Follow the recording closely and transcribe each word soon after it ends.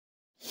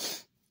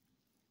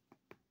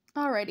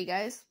Alrighty,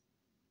 guys.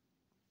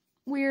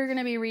 We're going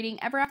to be reading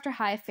Ever After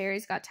High,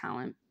 Fairies Got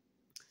Talent.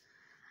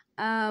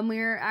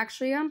 We're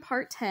actually on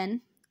part 10.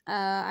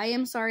 I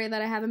am sorry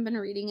that I haven't been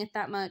reading it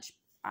that much.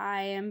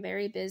 I am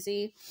very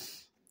busy.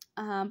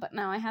 But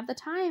now I have the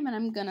time, and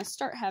I'm going to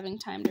start having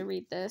time to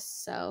read this.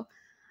 So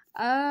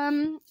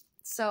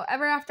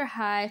Ever After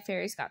High,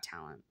 Fairies Got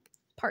Talent,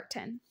 part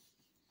 10.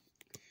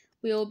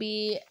 We will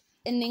be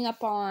ending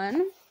up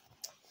on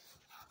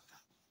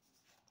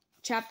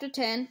chapter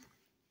 10,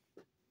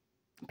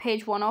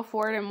 page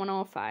 104 and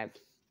 105.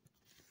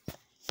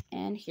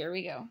 And here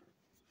we go.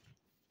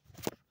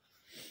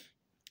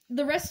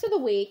 The rest of the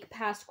week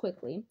passed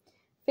quickly.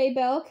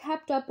 Fabelle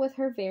kept up with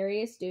her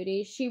various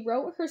duties. She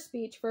wrote her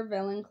speech for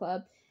Villain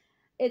Club.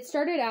 It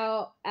started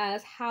out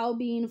as how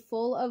being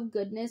full of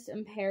goodness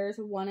impairs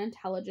one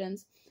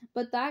intelligence,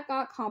 but that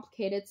got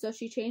complicated, so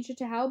she changed it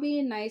to how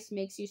being nice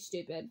makes you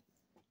stupid.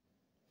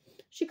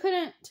 She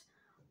couldn't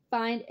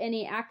find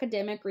any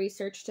academic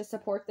research to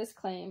support this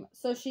claim,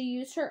 so she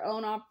used her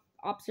own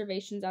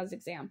observations as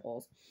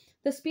examples.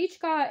 The speech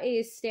got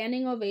a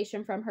standing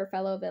ovation from her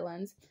fellow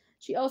villains.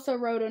 She also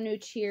wrote a new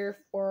cheer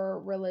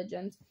for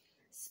religions.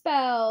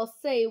 Spell,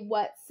 say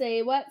what,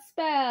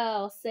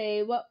 spell,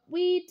 say what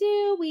we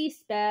do, we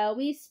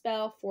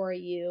spell for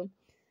you.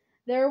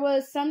 There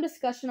was some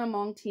discussion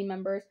among team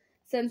members,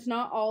 since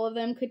not all of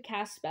them could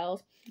cast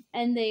spells,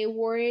 and they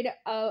worried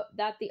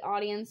that the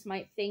audience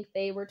might think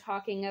they were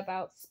talking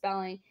about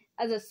spelling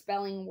as a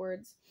spelling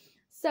words.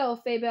 So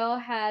Fabelle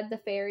had the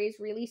fairies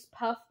release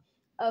puff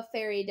of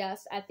fairy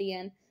dust at the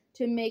end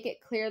to make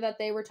it clear that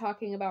they were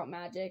talking about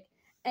magic.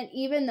 And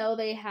even though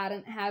they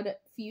hadn't had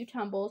few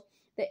tumbles,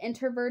 the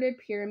introverted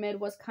pyramid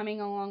was coming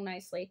along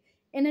nicely.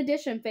 In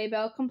addition,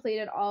 Fabelle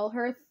completed all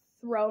her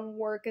throne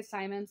work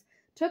assignments,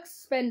 took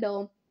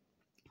Spindle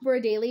for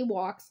daily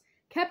walks,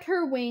 kept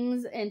her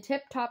wings in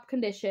tip-top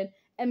condition,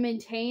 and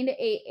maintained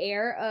an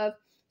air of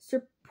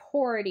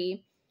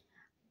superiority.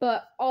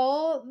 But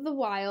all the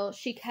while,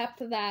 she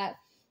kept that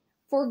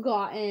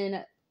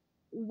forgotten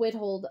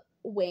whittled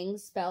wing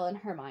spell in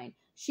her mind.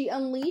 She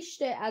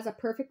unleashed it as a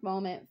perfect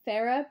moment.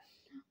 Farah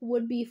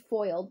would be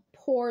foiled.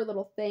 Poor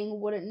little thing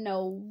wouldn't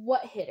know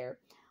what hit her.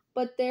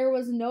 But there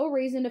was no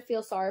reason to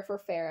feel sorry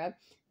for Farah.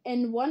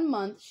 In 1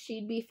 month,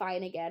 she'd be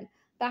fine again.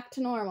 Back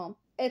to normal.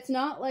 It's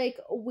not like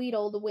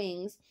wheedled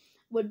wings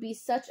would be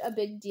such a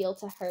big deal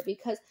to her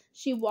because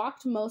she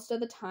walked most of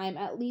the time.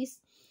 At least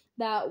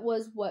that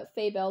was what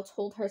Fabelle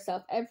told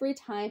herself every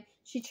time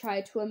she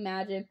tried to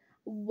imagine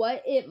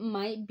what it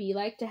might be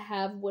like to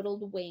have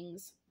whittled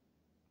wings.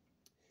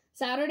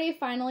 Saturday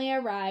finally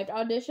arrived.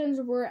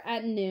 Auditions were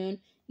at noon.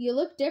 You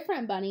look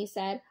different, Bunny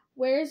said.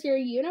 Where's your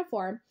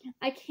uniform?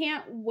 I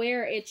can't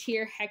wear a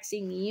cheer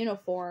hexing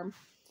uniform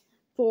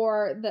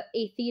for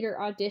a theater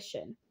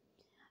audition.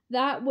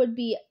 That would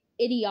be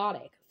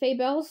idiotic.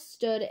 Fabelle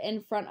stood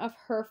in front of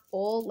her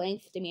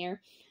full-length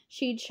mirror.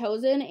 She'd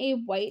chosen a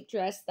white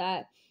dress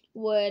that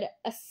would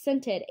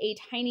scented a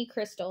tiny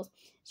crystals.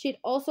 She'd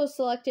also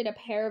selected a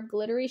pair of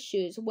glittery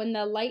shoes. When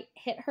the light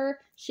hit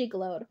her, she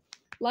glowed.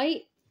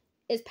 Light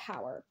is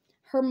power.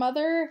 Her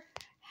mother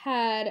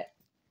had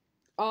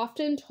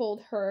often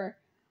told her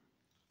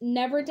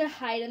never to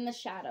hide in the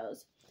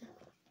shadows.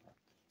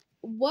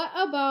 What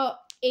about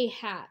a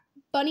hat?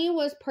 Bunny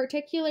was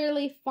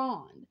particularly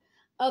fond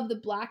of the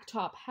black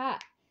top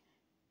hat.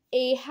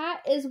 A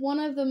hat is one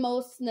of the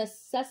most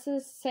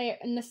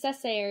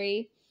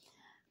necessary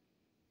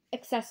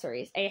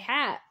accessories. A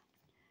hat.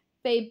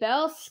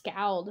 Fabelle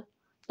scowled.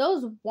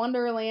 Those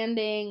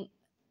Wonderlanding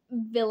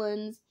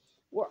villains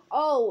were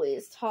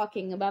always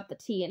talking about the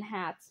tea and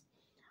hats.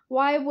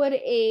 Why would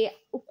a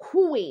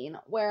queen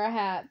wear a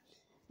hat?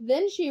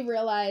 Then she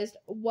realized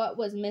what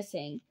was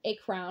missing. A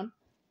crown.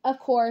 Of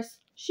course,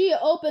 she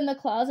opened the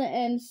closet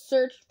and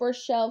searched for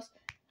shelves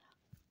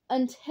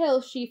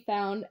until she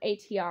found a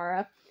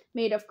tiara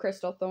made of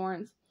crystal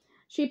thorns.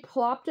 She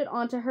plopped it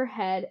onto her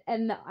head,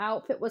 and the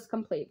outfit was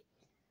complete.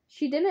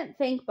 She didn't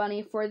thank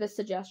Bunny for the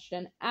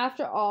suggestion.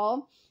 After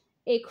all,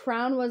 a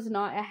crown was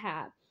not a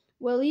hat.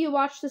 Will you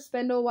watch the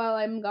spindle while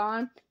I'm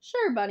gone?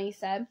 Sure, Bunny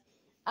said.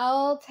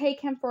 I'll take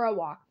him for a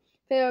walk.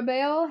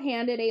 Fabelle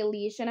handed a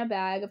leash and a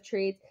bag of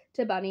treats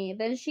to Bunny.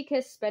 Then she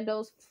kissed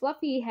Spindle's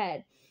fluffy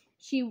head.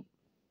 He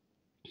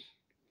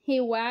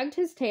wagged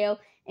his tail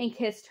and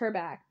kissed her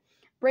back.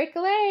 Break a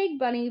leg,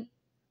 Bunny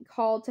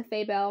called to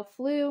Fabelle,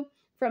 flew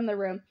from the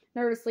room.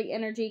 Nervously,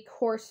 energy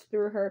coursed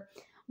through her,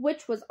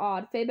 which was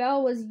odd.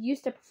 Fabelle was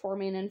used to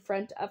performing in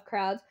front of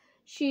crowds.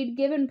 She'd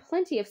given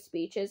plenty of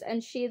speeches,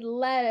 and she'd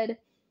led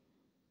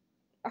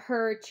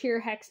her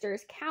cheer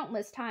hexters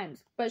countless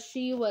times, but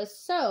she was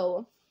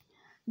so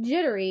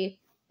jittery,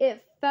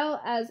 it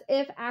felt as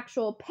if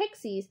actual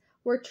pixies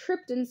were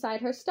trapped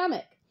inside her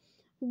stomach.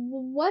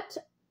 What?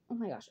 Oh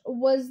my gosh.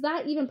 Was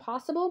that even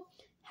possible?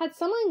 Had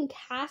someone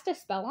cast a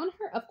spell on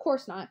her? Of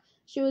course not.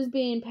 She was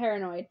being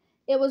paranoid.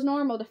 It was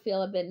normal to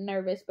feel a bit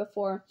nervous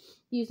before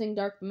using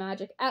dark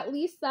magic. At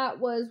least that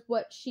was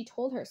what she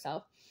told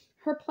herself.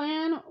 Her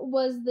plan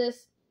was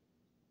this: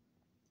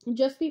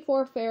 just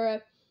before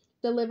Farah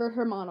delivered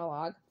her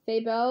monologue.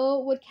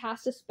 Fabelle would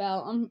cast a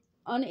spell,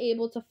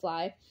 unable to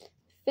fly.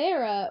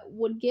 Farah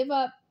would give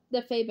up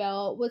the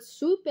Fabelle, would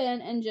swoop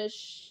in and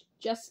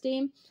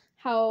Justine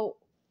how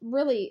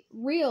really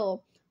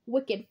real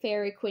wicked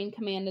fairy queen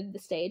commanded the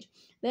stage.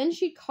 Then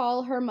she'd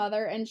call her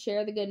mother and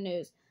share the good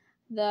news.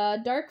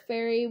 The dark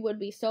fairy would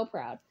be so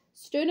proud.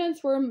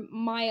 Students were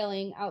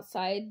miling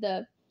outside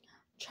the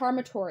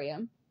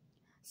charmatorium.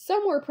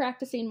 Some were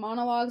practicing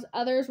monologues,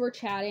 others were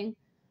chatting.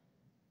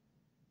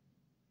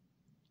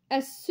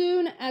 As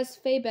soon as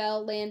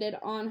Fabelle landed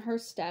on her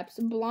steps,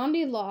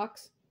 Blondie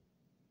Locks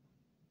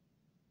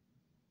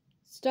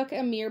stuck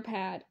a mirror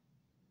pad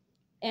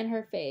in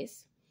her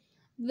face.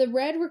 The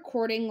red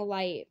recording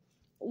light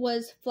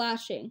was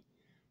flashing.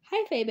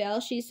 "Hi,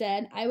 Fabelle," she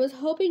said. "I was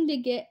hoping to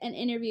get an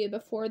interview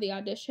before the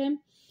audition.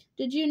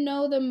 Did you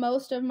know that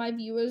most of my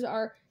viewers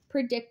are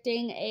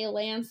predicting a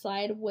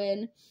landslide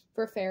win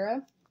for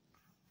Farah?"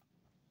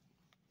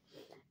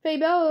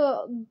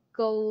 Fabelle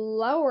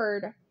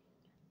glowered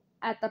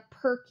at the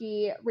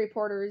perky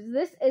reporters.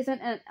 "This isn't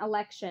an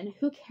election.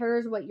 Who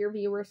cares what your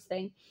viewers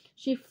think?"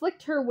 She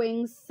flicked her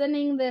wings,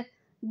 sending the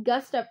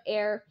gust of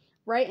air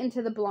right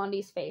into the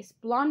Blondie's face.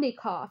 Blondie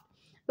coughed.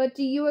 "But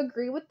do you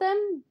agree with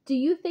them? Do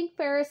you think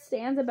Farah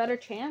stands a better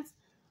chance?"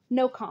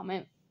 No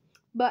comment.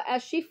 But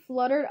as she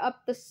fluttered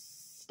up the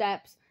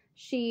steps,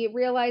 she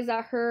realized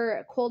that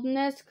her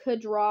coldness could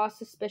draw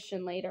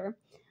suspicion later.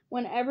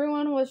 When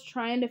everyone was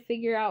trying to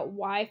figure out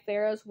why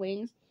Farah's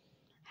wings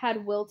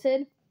had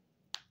wilted.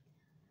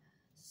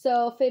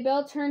 So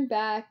Fabelle turned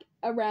back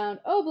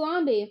around. "Oh,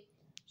 Blondie,"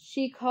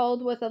 she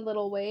called with a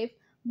little wave.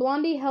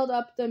 Blondie held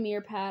up the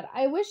mirror pad.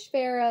 "I wish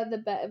Farah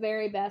the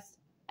very best,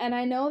 and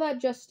I know that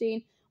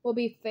Justine will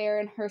be fair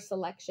in her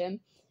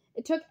selection."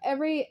 It took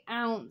every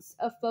ounce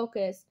of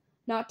focus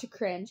not to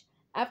cringe.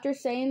 After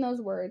saying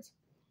those words,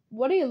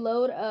 what a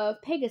load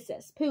of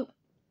Pegasus poop.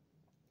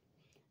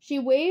 She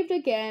waved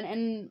again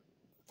and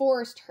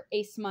forced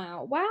a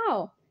smile.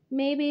 "Wow,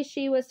 maybe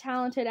she was a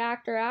talented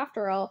actor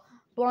after all."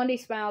 Blondie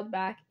smiled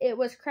back. It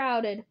was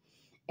crowded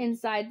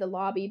inside the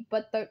lobby,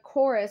 but the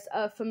chorus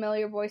of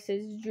familiar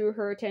voices drew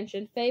her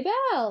attention.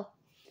 "Fabelle!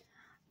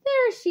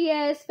 There she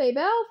is!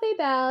 Fabelle,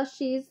 Fabelle!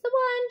 She's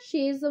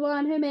the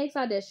one who makes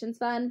auditions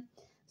fun.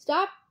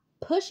 Stop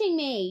pushing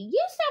me!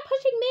 You stop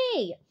pushing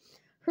me!"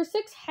 Her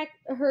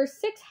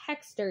six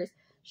hexters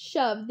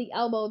shoved the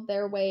elbow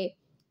their way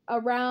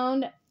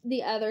around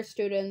the other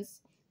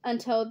students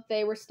until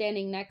they were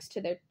standing next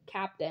to their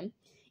captain.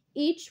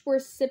 Each were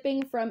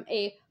sipping from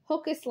a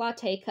Hocus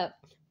Latte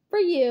cup. "For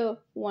you,"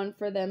 one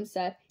for them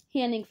said,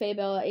 handing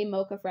Fabelle a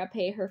mocha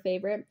frappe, her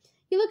favorite.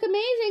 "You look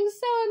amazing,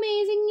 so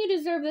amazing. You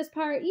deserve this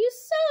part. You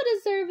so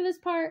deserve this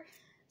part."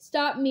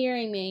 "Stop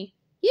mirroring me."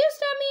 "You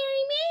stop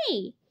mirroring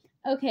me."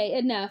 "Okay,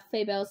 enough,"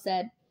 Fabelle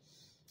said.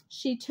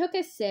 She took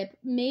a sip.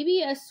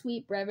 Maybe a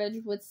sweet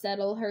beverage would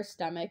settle her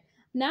stomach.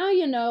 "Now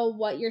you know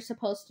what you're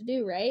supposed to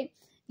do, right?"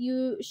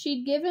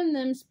 She'd given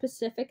them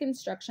specific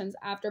instructions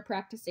after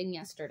practicing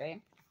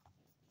yesterday.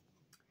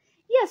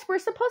 "Yes, we're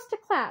supposed to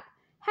clap,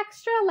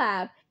 extra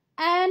loud,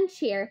 and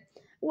cheer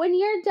when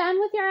you're done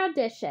with your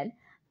audition.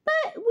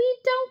 But we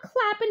don't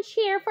clap and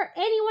cheer for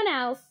anyone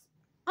else.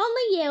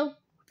 Only you."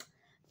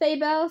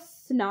 Fabelle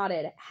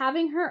snorted.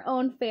 Having her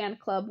own fan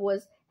club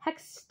was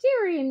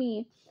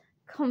extremely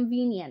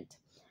convenient.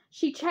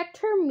 She checked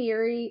her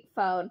Miri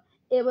phone.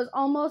 It was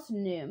almost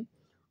noon.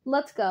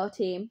 "Let's go,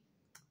 team."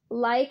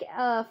 Like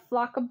a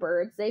flock of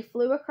birds, they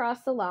flew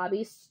across the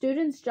lobby.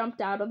 Students jumped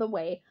out of the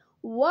way.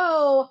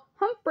 "Whoa!"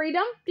 Humphrey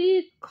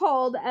Dumpty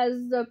called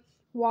as the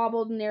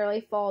wobbled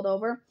nearly falled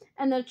over,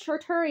 and the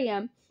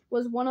Charturium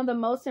was one of the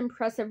most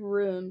impressive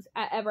rooms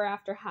at Ever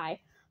After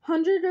High.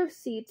 Hundreds of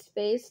seats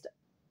faced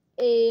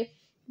a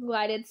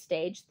glided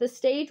stage. The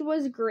stage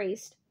was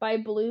graced by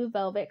blue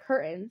velvet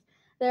curtains.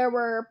 There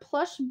were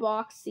plush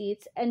box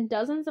seats and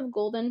dozens of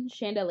golden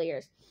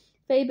chandeliers.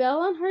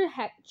 Fabelle and her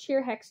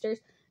cheer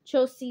hexters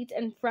chose seats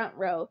in front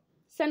row,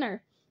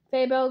 center.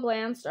 Fabelle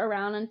glanced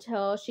around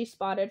until she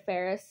spotted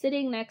Ferris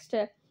sitting next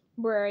to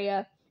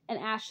Braria and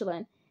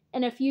Ashlyn,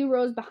 and a few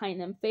rows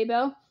behind them.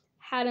 Fabelle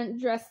hadn't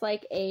dressed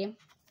like a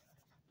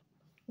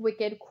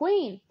wicked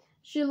queen.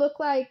 She looked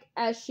like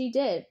as she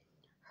did,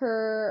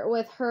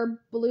 with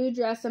her blue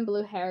dress and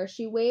blue hair.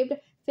 She waved.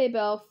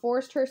 Fabelle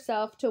forced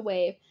herself to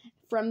wave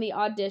from the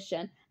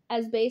audition,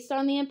 as based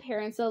on the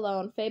appearance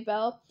alone,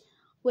 Fabelle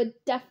would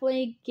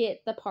definitely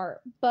get the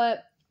part.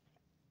 But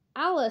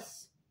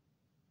Alice,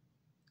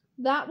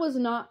 that was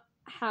not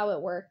how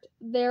it worked.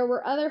 There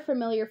were other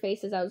familiar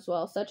faces as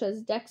well, such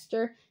as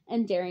Dexter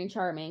and Daring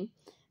Charming.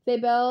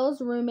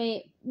 Fabelle's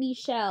roommate,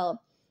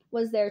 Michelle,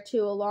 was there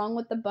too, along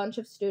with a bunch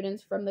of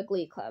students from the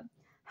Glee Club.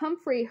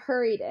 Humphrey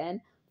hurried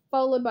in,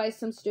 followed by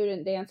some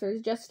student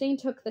dancers. Justine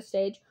took the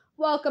stage.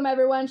 "Welcome,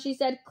 everyone," she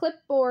said,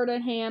 clipboard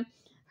in hand,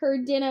 her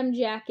denim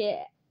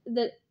jacket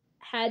that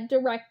had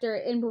director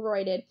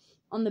embroidered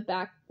on the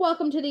back.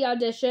 "Welcome to the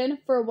audition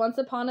for Once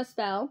Upon a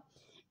Spell.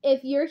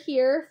 If you're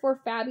here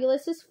for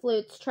Fabulous's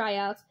Flutes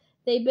tryouts,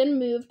 they've been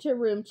moved to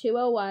room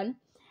 201.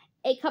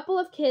 A couple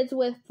of kids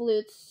with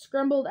flutes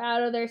scrambled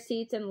out of their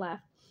seats and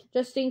left.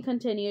 Justine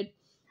continued,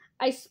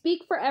 I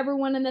speak for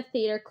everyone in the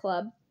theater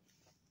club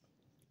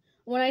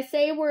when I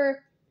say we're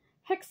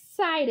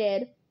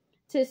excited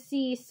to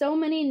see so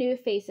many new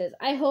faces.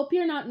 I hope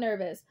you're not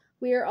nervous.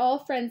 We are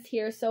all friends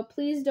here, so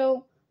please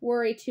don't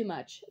worry too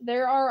much.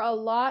 There are a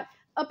lot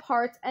of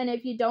parts, and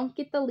if you don't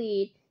get the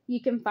lead,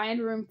 you can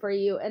find room for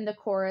you in the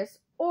chorus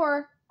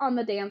or on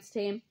the dance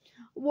team.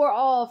 We're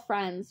all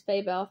friends,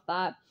 Faybelle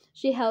thought.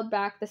 She held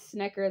back the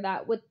snicker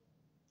that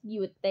you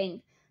would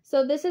think.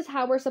 So this is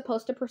how we're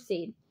supposed to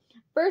proceed.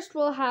 First,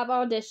 we'll have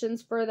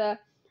auditions for the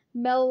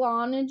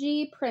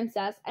Melange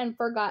Princess and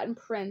Forgotten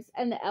Prince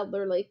and the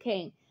Elderly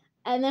King,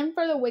 and then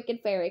for the Wicked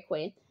Fairy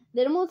Queen.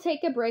 Then we'll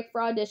take a break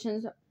for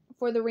auditions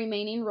for the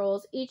remaining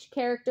roles. Each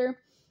character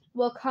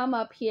will come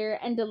up here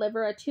and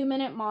deliver a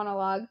 2-minute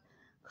monologue.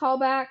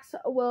 Callbacks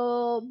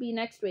will be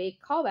next week.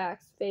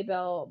 Callbacks,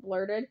 Faybelle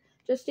blurted.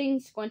 Justine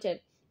squinted.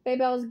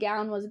 Faybelle's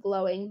gown was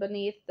glowing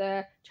beneath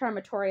the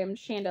charmatorium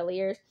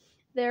chandeliers.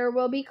 There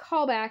will be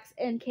callbacks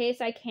in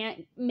case I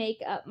can't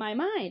make up my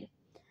mind.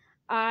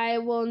 I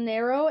will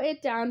narrow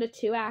it down to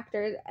 2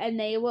 actors, and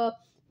they will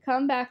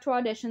come back to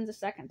auditions a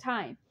second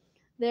time.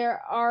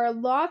 There are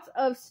lots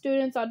of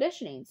students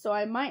auditioning, so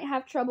I might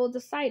have trouble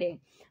deciding.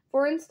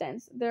 For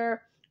instance,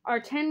 there are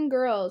 10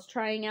 girls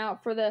trying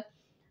out for the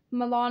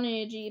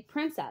Melange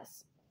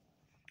Princess.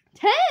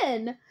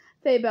 10!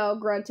 Faybelle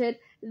grunted,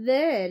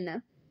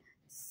 then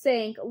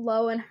sank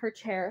low in her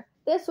chair.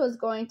 This was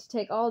going to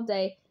take all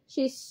day.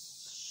 She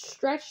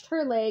stretched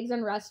her legs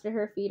and rested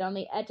her feet on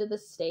the edge of the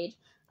stage.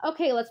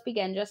 Okay, let's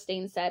begin,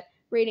 Justine said,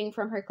 reading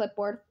from her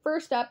clipboard.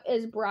 First up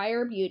is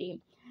Briar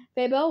Beauty.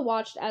 Faybelle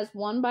watched as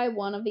one by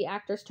one of the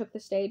actors took the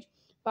stage.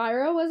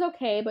 Byra was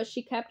okay, but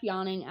she kept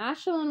yawning.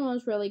 Ashlyn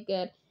was really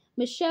good.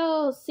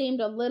 Michelle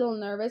seemed a little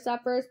nervous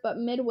at first, but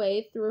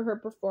midway through her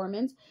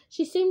performance,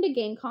 she seemed to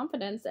gain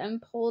confidence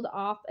and pulled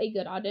off a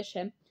good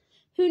audition.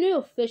 Who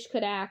knew Fish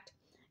could act?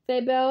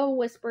 Faybelle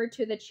whispered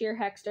to the cheer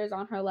hexters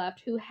on her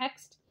left, who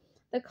hexed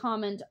the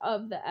comment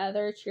of the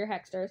other cheer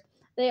hexters.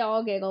 They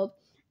all giggled.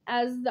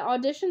 As the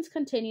auditions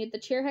continued, the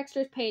cheer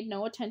hexters paid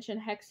no attention,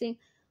 hexing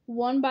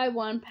one by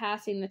one,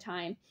 passing the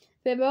time.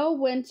 Faybelle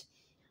went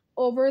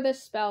over the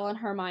spell in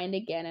her mind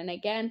again and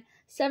again.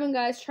 7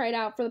 guys tried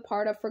out for the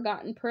part of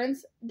Forgotten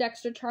Prince.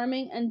 Dexter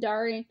Charming and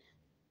Daring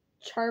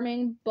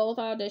Charming both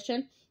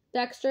auditioned.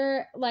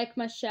 Dexter, like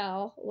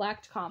Michelle,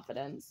 lacked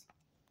confidence.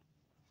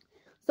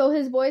 So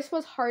his voice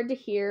was hard to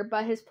hear,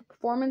 but his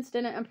performance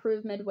didn't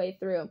improve midway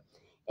through.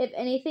 If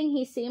anything,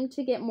 he seemed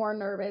to get more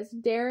nervous.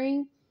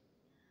 Daring,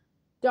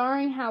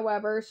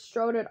 however,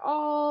 strode it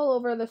all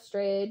over the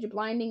stage,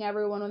 blinding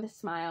everyone with a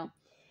smile.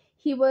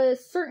 He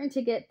was certain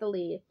to get the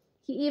lead.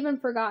 He even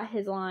forgot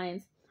his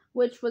lines,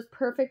 which was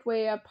perfect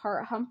way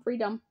apart. Humphrey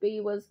Dumpy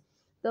was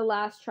the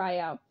last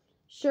tryout.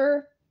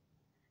 Sure,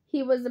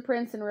 he was the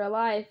prince in real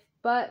life,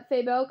 but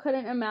Faybelle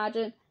couldn't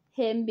imagine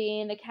him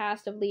being the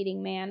cast of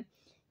leading man.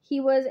 He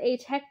was a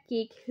tech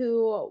geek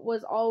who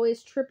was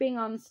always tripping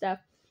on stuff.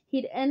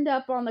 He'd end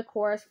up on the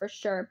chorus for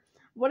sure.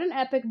 What an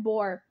epic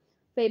bore,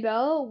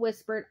 Faybelle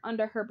whispered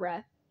under her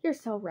breath. You're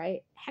so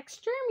right. Hex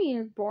Jeremy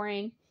is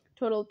boring.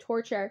 Total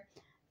torture.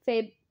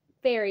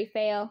 Fairy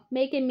fail,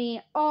 making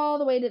me all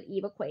the way to the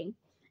Evil Queen.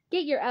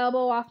 Get your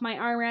elbow off my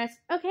armrest.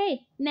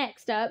 Okay,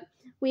 next up,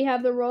 we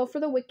have the role for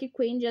the Wicked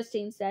Queen,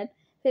 Justine said.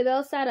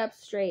 Faybelle sat up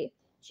straight.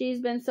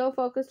 She's been so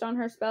focused on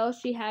her spell,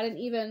 she hadn't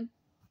even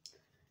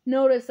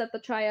noticed that the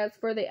tryouts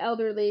for the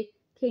Elderly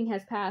King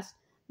has passed.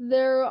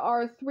 There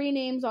are 3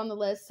 names on the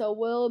list, so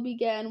we'll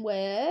begin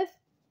with...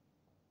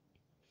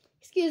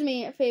 Excuse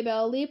me,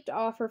 Faybelle leaped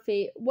off her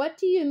feet. What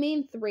do you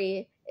mean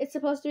 3? It's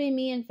supposed to be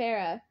me and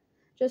Farah.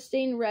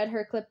 Justine read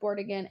her clipboard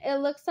again. It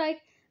looks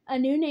like a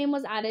new name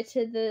was added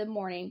to the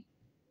morning.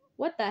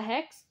 What the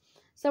hex?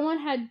 Someone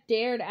had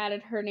dared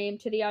added her name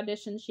to the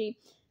audition sheet.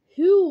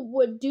 Who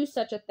would do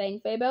such a thing?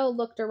 Faybelle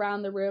looked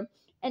around the room,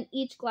 and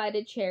each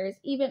glided chairs,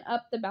 even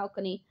up the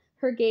balcony.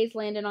 Her gaze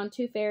landed on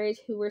 2 fairies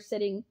who were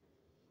sitting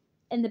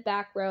in the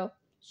back row.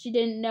 She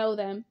didn't know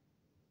them.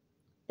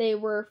 They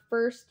were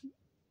first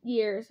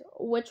years.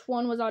 Which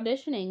one was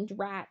auditioning?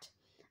 Drat.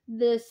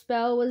 The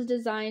spell was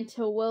designed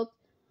to wilt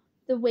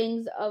the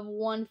wings of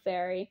 1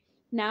 fairy.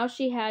 Now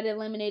she had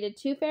eliminated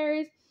 2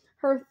 fairies.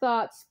 Her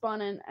thoughts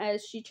spun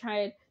as she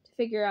tried to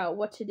figure out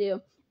what to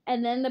do.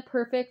 And then the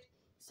perfect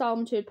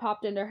solitude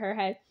popped into her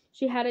head.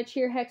 She had a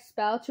cheer hex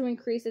spell to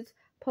increase its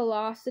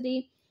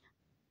velocity.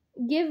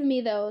 Give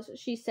me those,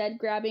 she said,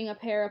 grabbing a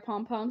pair of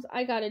pom-poms.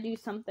 I gotta do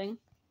something.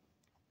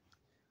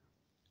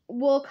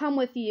 We'll come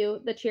with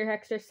you, the cheer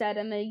hexer said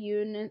in the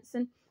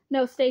unison.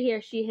 No, stay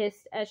here, she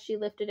hissed as she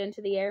lifted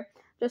into the air.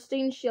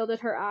 Justine shielded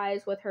her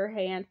eyes with her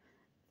hand.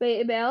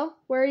 Faybelle,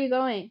 where are you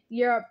going?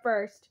 You're up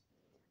first.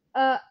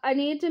 I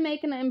need to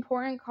make an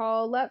important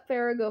call. Let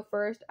Farah go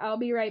first. I'll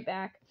be right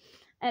back.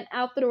 And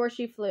out the door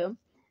she flew.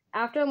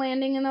 After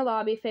landing in the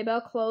lobby,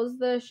 Faybelle closed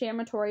the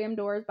shamatorium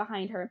doors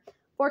behind her.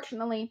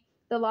 Fortunately,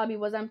 the lobby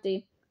was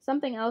empty.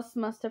 Something else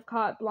must have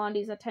caught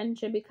Blondie's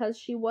attention because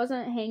she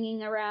wasn't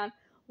hanging around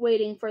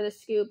waiting for the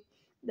scoop.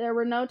 There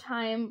were no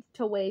time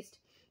to waste.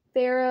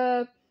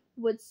 Farah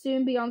would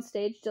soon be on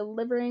stage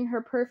delivering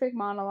her perfect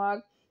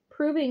monologue,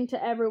 proving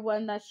to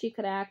everyone that she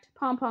could act.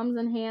 Pom-poms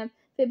in hand,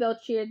 Fabelle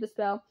cheered the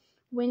spell.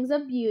 Wings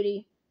of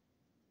beauty,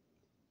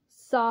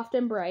 soft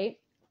and bright,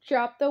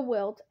 drop the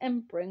wilt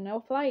and bring no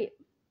flight.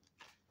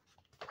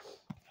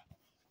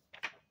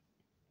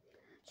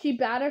 She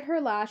batted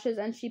her lashes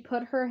and she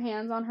put her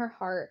hands on her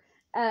heart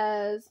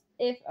as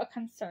if a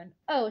concern.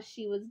 Oh,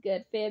 she was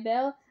good.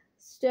 Fabelle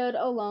stood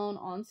alone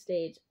on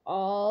stage.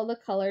 All the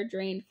color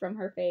drained from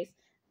her face.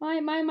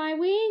 My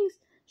wings,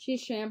 she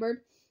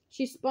shammered.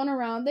 She spun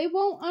around. They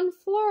won't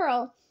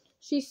unfurl.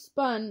 She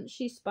spun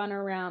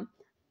around.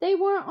 They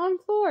weren't on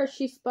floor.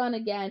 She spun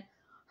again,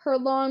 her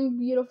long,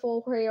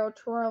 beautiful hair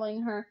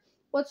twirling her.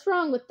 What's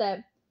wrong with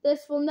them?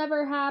 This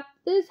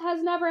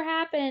has never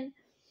happened.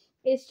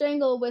 A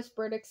strangle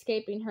whispered,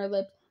 escaping her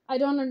lips. I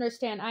don't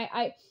understand.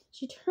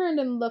 She turned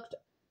and looked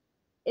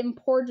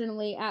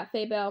importunately at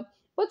Fabelle.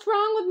 What's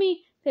wrong with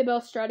me?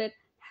 Fabelle strutted.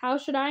 How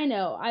should I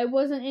know? I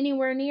wasn't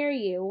anywhere near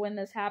you when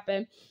this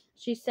happened.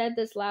 She said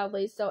this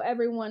loudly so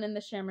everyone in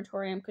the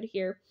shamatorium could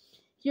hear.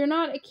 You're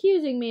not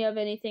accusing me of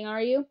anything,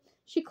 are you?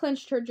 She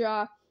clenched her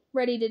jaw,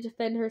 ready to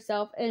defend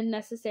herself if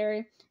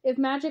necessary. If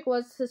magic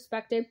was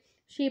suspected,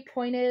 she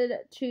pointed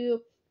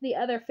to the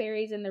other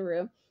fairies in the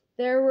room.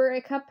 There were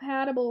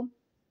incapable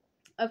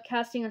of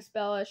casting a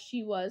spell as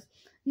she was.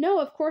 No,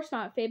 of course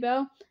not,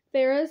 Fabelle.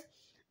 Farah's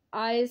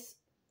eyes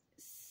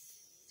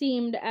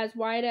seemed as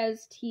wide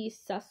as tea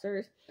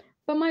saucers.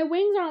 But my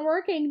wings aren't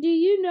working. Do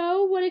you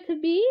know what it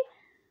could be?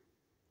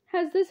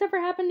 Has this ever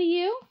happened to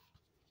you?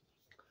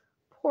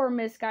 Poor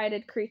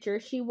misguided creature.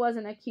 She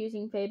wasn't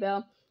accusing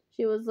Fabelle.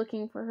 She was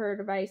looking for her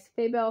advice.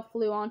 Fabelle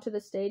flew onto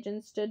the stage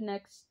and stood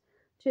next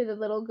to the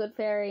little good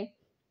fairy.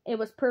 It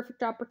was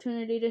perfect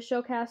opportunity to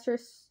showcase her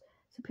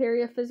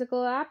superior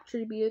physical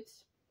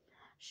attributes.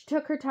 She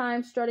took her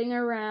time strutting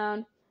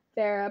around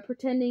Farah,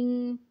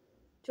 pretending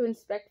to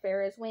inspect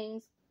Farah's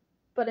wings.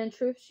 But in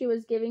truth, she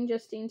was giving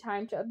Justine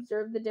time to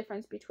observe the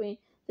difference between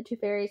the two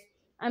fairies.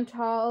 I'm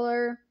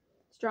taller,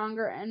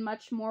 stronger, and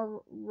much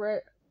more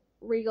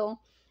regal,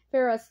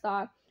 Farah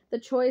thought. The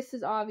choice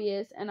is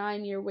obvious, and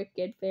I'm your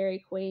wicked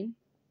fairy queen.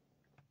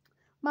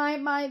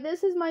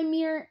 This is my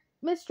mere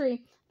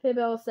mystery,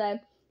 Fabelle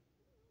said,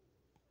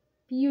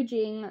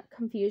 fuging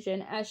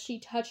confusion as she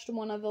touched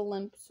one of the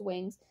lymph's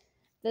wings.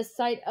 The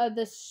sight of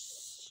the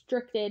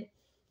restricted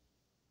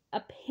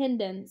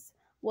appendage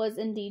was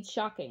indeed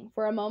shocking.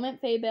 For a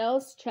moment,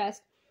 Fabelle's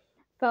chest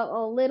felt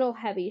a little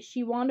heavy.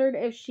 She wondered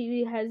if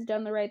she has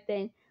done the right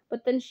thing,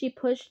 but then she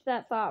pushed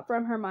that thought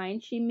from her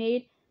mind. She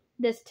made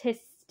this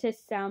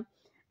tisk sound.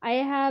 I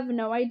have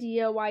no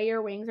idea why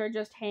your wings are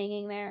just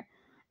hanging there.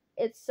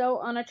 It's so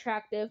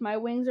unattractive. My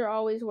wings are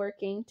always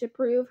working. To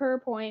prove her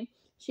point,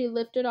 she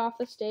lifted off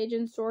the stage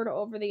and soared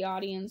over the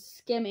audience,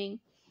 skimming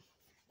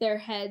their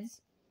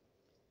heads.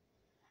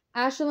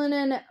 Ashlyn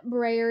and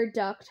Brayer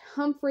ducked.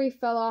 Humphrey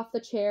fell off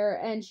the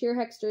chair, and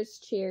cheerhexters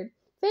cheered.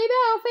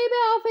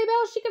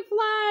 Fabelle, she can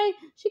fly!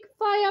 She can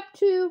fly up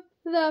to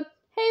the...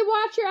 Hey,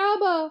 watch your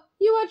elbow!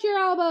 You watch your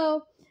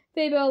elbow!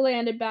 Fabelle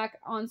landed back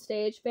on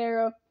stage.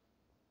 Farah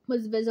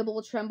was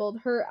visible, trembled,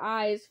 her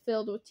eyes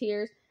filled with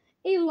tears.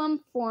 A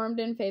lump formed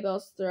in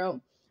Fabelle's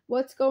throat.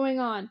 What's going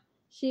on?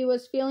 She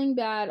was feeling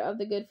bad of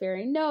the good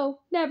fairy. No,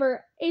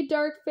 never. A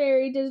dark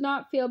fairy does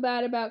not feel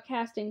bad about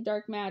casting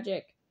dark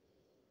magic.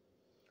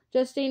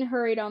 Justine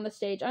hurried on the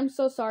stage. I'm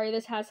so sorry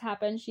this has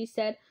happened, she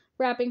said,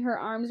 wrapping her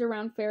arms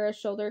around Farah's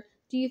shoulder.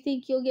 Do you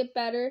think you'll get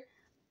better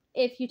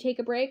if you take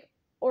a break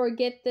or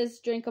get this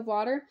drink of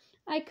water?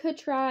 I could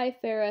try,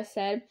 Farah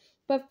said,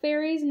 but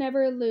fairies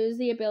never lose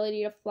the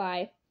ability to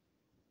fly.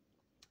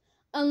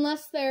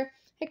 Unless they're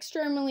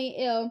extremely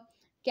ill,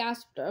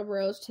 gasped a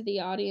Rose to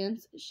the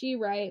audience. She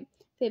right,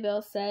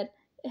 Fabelle said,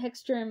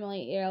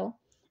 extremely ill.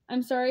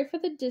 I'm sorry for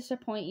the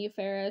disappoint you,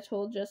 Farah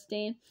told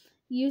Justine.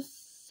 You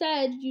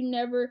said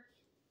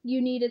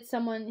you needed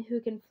someone who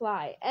can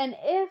fly. And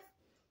if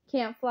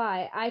can't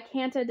fly, I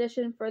can't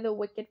audition for the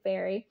Wicked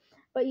Fairy.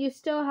 But you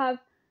still have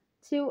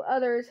two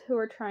others who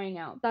are trying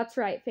out. That's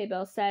right,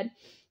 Fabelle said.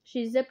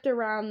 She zipped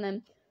around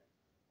them,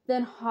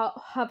 then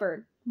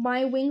hovered.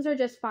 My wings are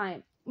just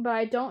fine, but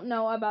I don't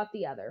know about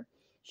the other.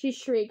 She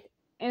shrieked,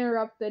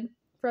 interrupted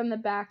from the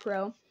back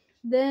row.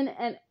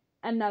 Then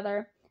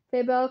another.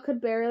 Fabelle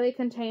could barely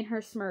contain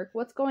her smirk.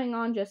 What's going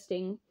on,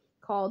 Justine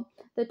called.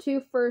 The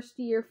two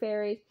first-year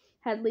fairies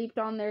had leaped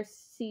on their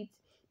seats.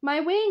 My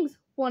wings!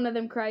 One of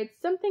them cried.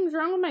 Something's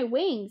wrong with my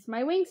wings.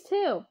 My wings,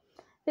 too.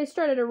 They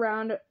strutted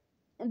around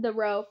the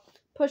row,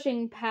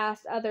 pushing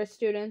past other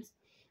students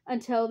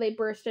until they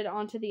bursted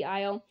onto the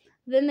aisle.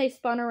 Then they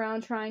spun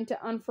around trying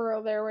to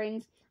unfurl their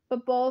wings,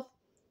 but both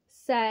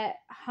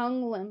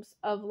hung limps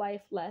of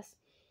lifeless.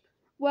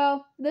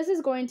 Well, this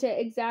is going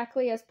to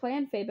exactly as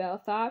planned,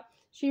 Fabelle thought.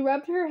 She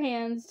rubbed her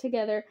hands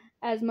together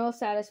as most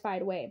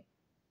satisfied way.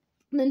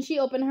 Then she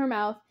opened her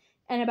mouth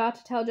and about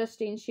to tell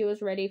Justine she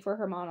was ready for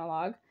her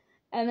monologue.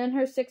 And then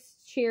her 6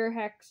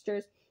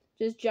 cheerhexters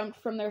just jumped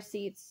from their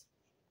seats.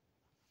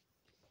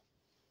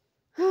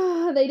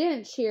 They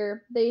didn't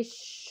cheer. They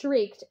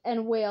shrieked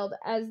and wailed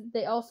as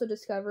they also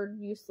discovered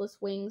useless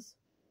wings.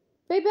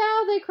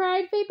 Faybelle, they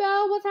cried.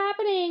 Faybelle, what's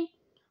happening?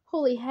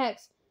 Holy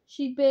hex.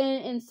 She'd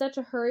been in such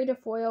a hurry to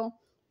foil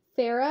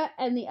Farah,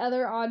 and the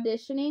other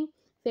auditioning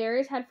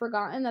fairies had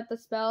forgotten that the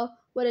spell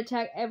would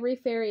attack every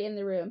fairy in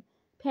the room.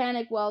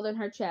 Panic welled in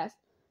her chest.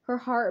 Her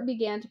heart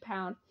began to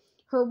pound.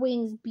 Her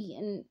wings beat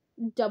in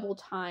double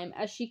time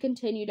as she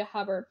continued to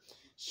hover.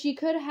 She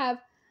could have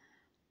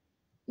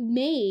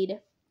made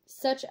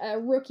such a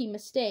rookie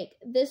mistake.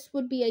 This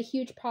would be a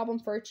huge problem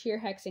for a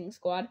cheer hexing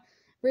squad.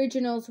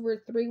 Regionals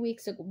were 3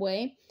 weeks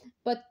away,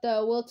 but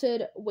the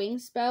wilted wing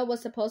spell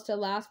was supposed to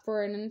last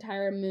for an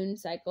entire moon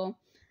cycle.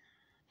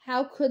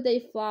 How could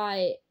they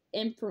fly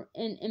in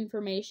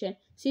information?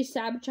 She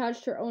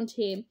sabotaged her own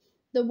team.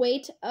 The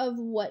weight of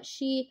what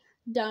she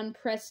done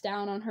pressed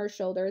down on her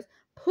shoulders,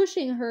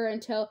 pushing her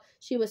until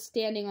she was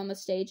standing on the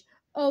stage.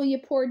 Oh, you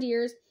poor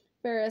dears,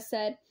 Farah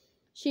said.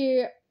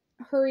 She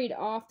hurried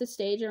off the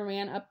stage and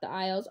ran up the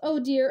aisles. Oh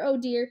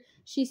dear,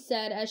 she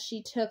said as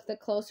she took the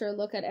closer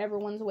look at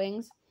everyone's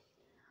wings.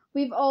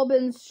 We've all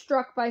been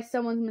struck by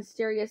someone's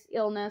mysterious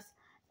illness.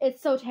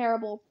 It's so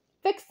terrible.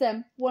 Fix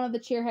them, one of the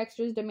cheer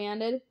hexters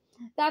demanded.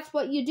 That's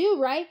what you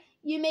do, right?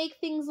 You make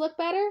things look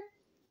better?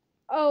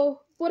 Oh,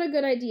 what a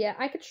good idea.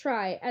 I could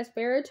try. As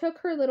Farah took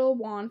her little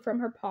wand from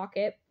her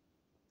pocket,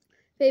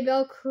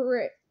 Faybelle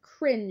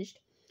cringed.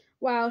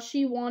 While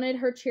she wanted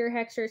her cheer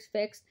hexters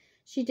fixed,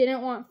 she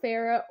didn't want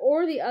Farah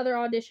or the other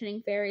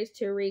auditioning fairies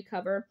to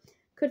recover.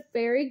 Could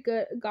fairy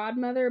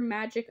godmother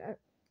magic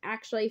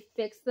actually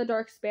fix the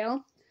dark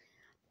spell?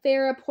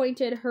 Farah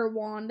pointed her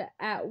wand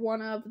at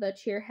one of the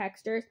cheer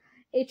hexters.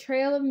 A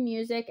trail of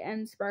music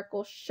and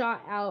sparkle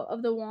shot out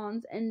of the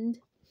wands, and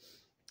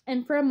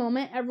for a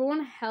moment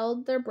everyone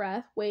held their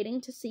breath, waiting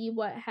to see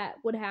what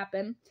would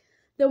happen.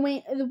 The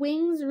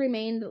wings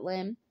remained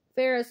limp.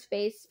 Farah's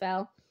face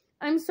fell.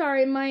 I'm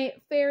sorry, my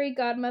fairy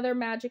godmother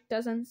magic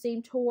doesn't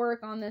seem to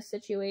work on this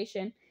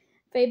situation.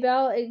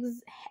 Faybelle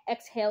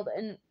exhaled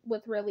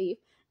with relief,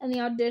 and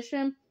the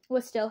audition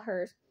was still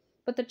hers.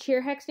 But the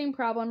cheer hexing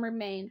problem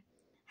remained.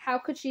 How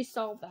could she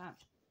solve that?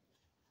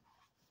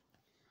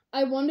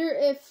 I wonder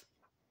if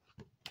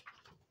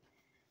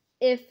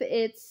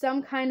it's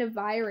some kind of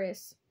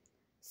virus,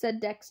 said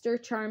Dexter,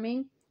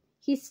 charming.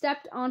 He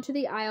stepped onto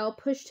the aisle,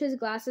 pushed his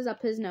glasses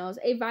up his nose.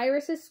 A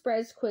virus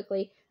spreads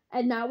quickly,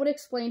 and that would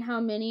explain how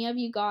many of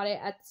you got it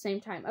at the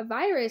same time. A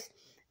virus?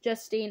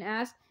 Justine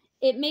asked.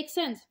 It makes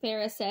sense,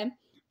 Farah said.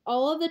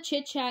 All of the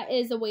chit-chat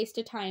is a waste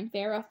of time,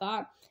 Farah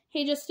thought.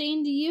 Hey,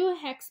 Justine, do you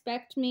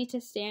expect me to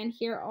stand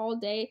here all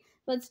day?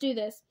 Let's do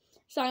this.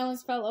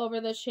 Silence fell over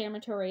the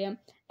shamatorium.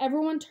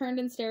 Everyone turned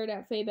and stared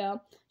at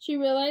Faybelle. She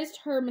realized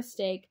her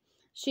mistake.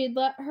 She'd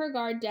let her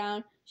guard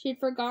down. She'd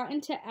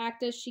forgotten to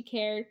act as she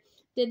cared.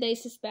 Did they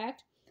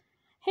suspect?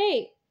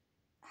 Hey,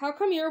 how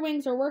come your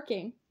wings are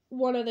working?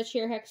 One of the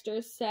cheer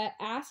hexters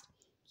asked.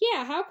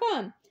 Yeah, how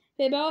come?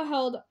 Faybelle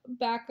held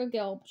back a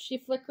gulp. She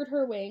flickered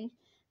her wings.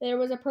 There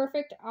was a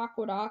perfect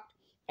aqueduct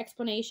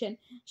explanation.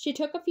 She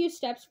took a few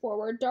steps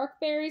forward. Dark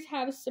fairies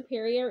have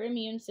superior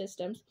immune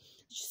systems.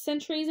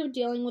 Centuries of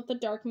dealing with the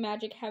dark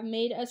magic have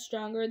made us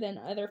stronger than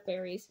other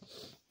fairies.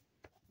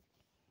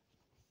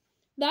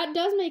 That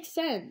does make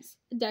sense,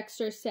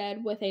 Dexter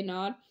said with a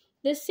nod.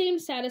 This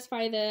seems to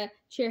satisfy the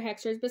cheer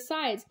hexters.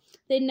 Besides,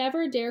 they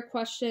never dare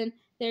question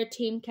their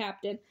team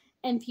captain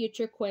and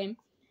future queen.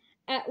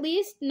 At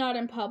least not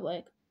in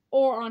public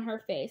or on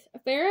her face.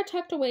 Farah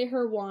tucked away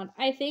her wand.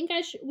 I think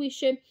we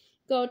should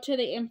go to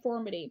the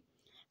infirmary.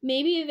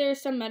 Maybe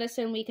there's some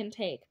medicine we can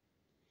take.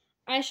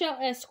 I shall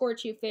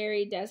escort you,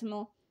 Fairy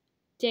Desmal,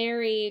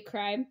 Derry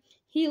cried.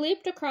 He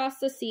leaped across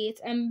the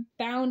seats and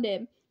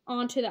bounded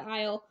onto the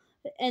aisle,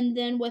 and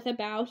then with a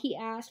bow he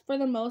asked for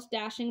the most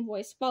dashing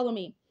voice, Follow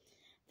me.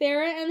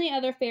 Farah and the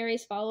other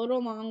fairies followed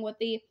along with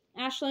the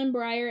Ashlyn,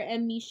 Briar,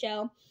 and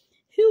Michelle,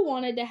 who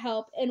wanted to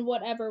help in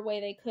whatever way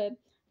they could.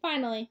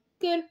 Finally,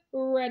 good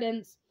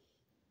riddance.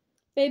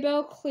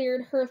 Faybelle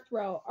cleared her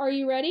throat. Are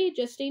you ready?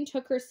 Justine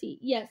took her seat.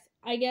 Yes,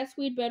 I guess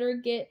we'd better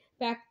get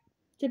back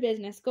to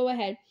business. Go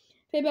ahead.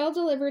 Faybelle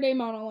delivered a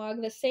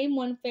monologue, the same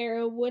one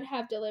Farah would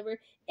have delivered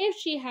if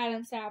she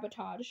hadn't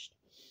sabotaged.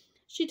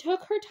 She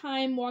took her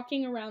time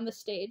walking around the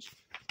stage,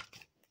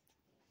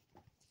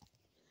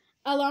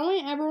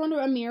 allowing everyone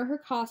to admire her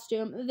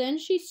costume. Then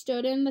she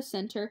stood in the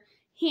center,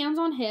 hands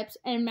on hips,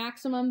 and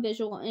maximum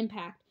visual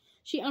impact.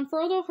 She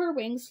unfurled her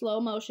wings slow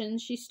motion.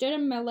 She stood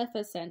in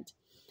Maleficent,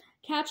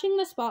 catching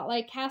the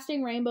spotlight,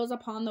 casting rainbows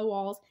upon the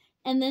walls,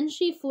 and then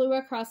she flew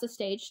across the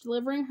stage,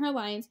 delivering her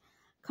lines,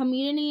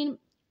 commending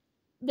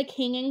the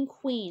king and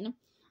queen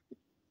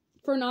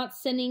for not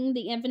sending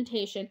the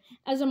invitation.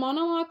 As the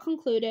monologue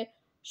concluded,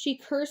 she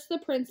cursed the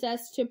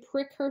princess to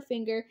prick her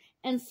finger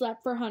and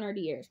slept for 100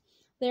 years.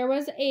 There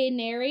was a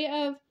nary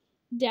of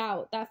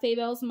doubt that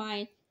Faybelle's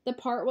mind, the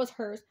part was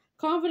hers.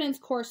 Confidence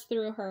coursed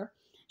through her.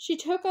 She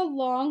took a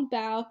long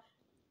bow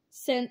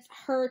since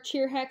her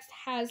cheer hex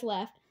has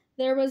left.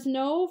 There was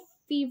no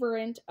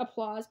fervent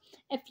applause.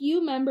 A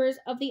few members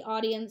of the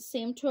audience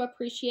seemed to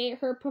appreciate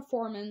her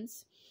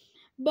performance,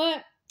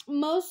 but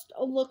most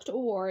looked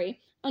worried,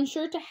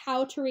 unsure to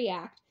how to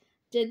react.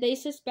 Did they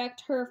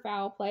suspect her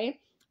foul play,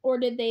 or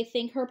did they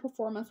think her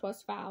performance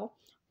was foul?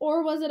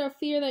 Or was it a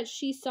fear that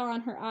she saw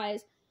in her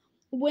eyes?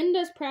 When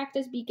does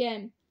practice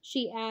begin?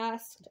 She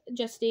asked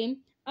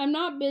Justine. I'm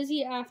not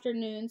busy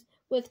afternoons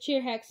with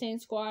cheer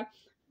hexing squad,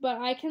 but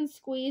I can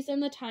squeeze in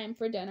the time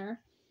for dinner.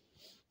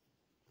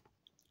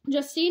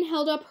 Justine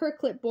held up her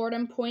clipboard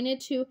and pointed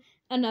to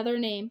another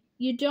name.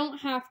 You don't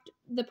have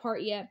the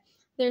part yet.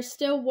 There's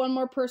still one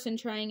more person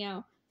trying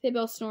out.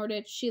 Fabelle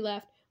snorted. She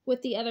left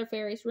with the other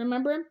fairies.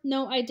 Remember?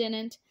 No, I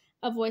didn't.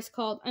 A voice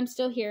called. I'm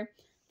still here.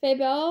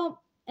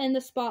 Fabelle and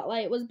the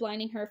spotlight was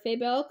blinding her.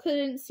 Fabelle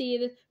couldn't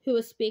see who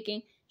was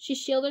speaking. She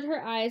shielded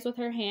her eyes with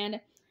her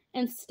hand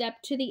and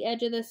stepped to the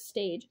edge of the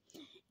stage.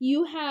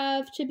 You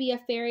have to be a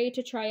fairy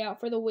to try out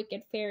for the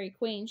Wicked Fairy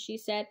Queen, she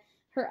said,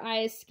 her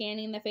eyes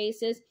scanning the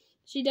faces.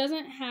 She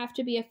doesn't have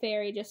to be a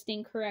fairy,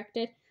 Justine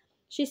corrected.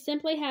 She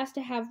simply has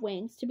to have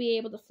wings to be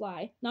able to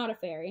fly, not a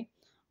fairy.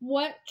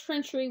 What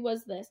treachery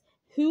was this?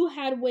 Who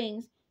had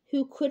wings?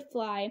 Who could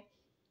fly?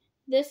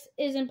 This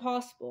is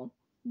impossible.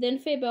 Then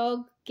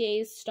Fabelle's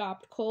gaze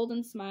stopped, cold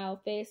and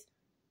smile face.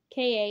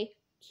 K.A.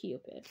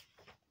 Cupid.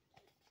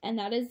 And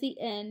that is the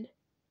end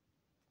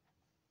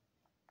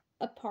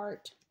of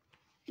part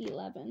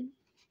 11.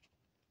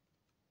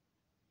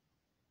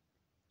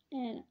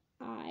 And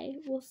I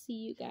will see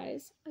you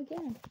guys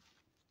again.